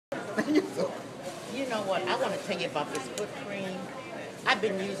You know what? I want to tell you about this foot cream. I've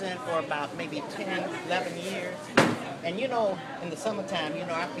been using it for about maybe 10, 11 years. And you know, in the summertime, you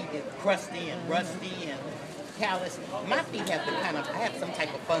know, our feet get crusty and rusty and callous. My feet have the I have some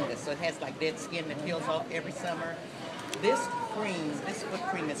type of fungus, so it has like dead skin that peels off every summer. This foot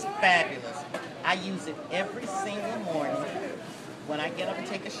cream is fabulous. I use it every single morning when I get up and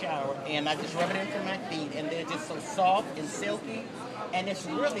take a shower, and I just rub it into my feet, and they're just so soft and silky. And it's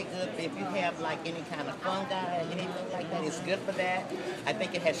really good if you have like any kind of fungi or anything like that. It's good for that. I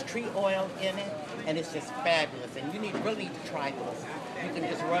think it has tree oil in it, and it's just fabulous. And you really need to try this. You can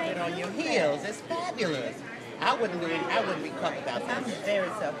just rub it on your heels. It's fabulous. I wouldn't be cut without I'm this. very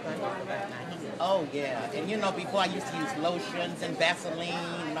self-conscious about my heels. Oh yeah, and you know, before I used to use lotions and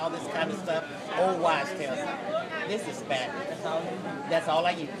Vaseline and all this kind of stuff. Old wives tell me this is fabulous. That's all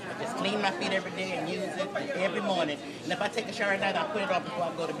I use. I just clean my feet every day and use it every morning. And if I take a shower at night, I put it on before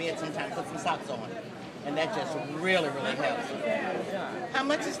I go to bed. Sometimes put some socks on, and that just really helps. How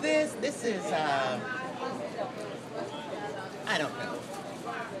much is this? This is I don't know,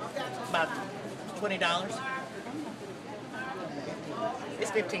 about $20. It's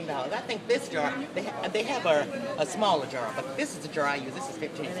 $15. I think this jar, they have a smaller jar, but this is the jar I use. This is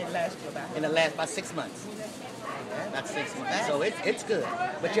 $15. And it lasts for about? And it lasts about 6 months. Not 6 months. So it's good.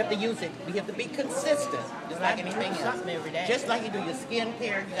 But you have to use it. You have to be consistent, just like anything else. Every day. Just like you do your skin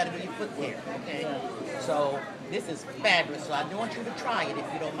care, you got to do your foot care. Okay. So this is fabulous. So I do want you to try it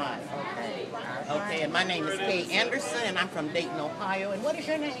if you don't mind. Okay. Okay. And my name is Kay Anderson, and I'm from Dayton, Ohio. And what is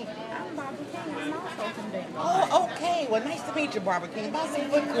your name? I'm Barbara King. I'm also from Dayton. Oh, okay. Well, nice to meet you, Barbara King. Buy some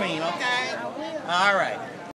foot cream, okay? All right.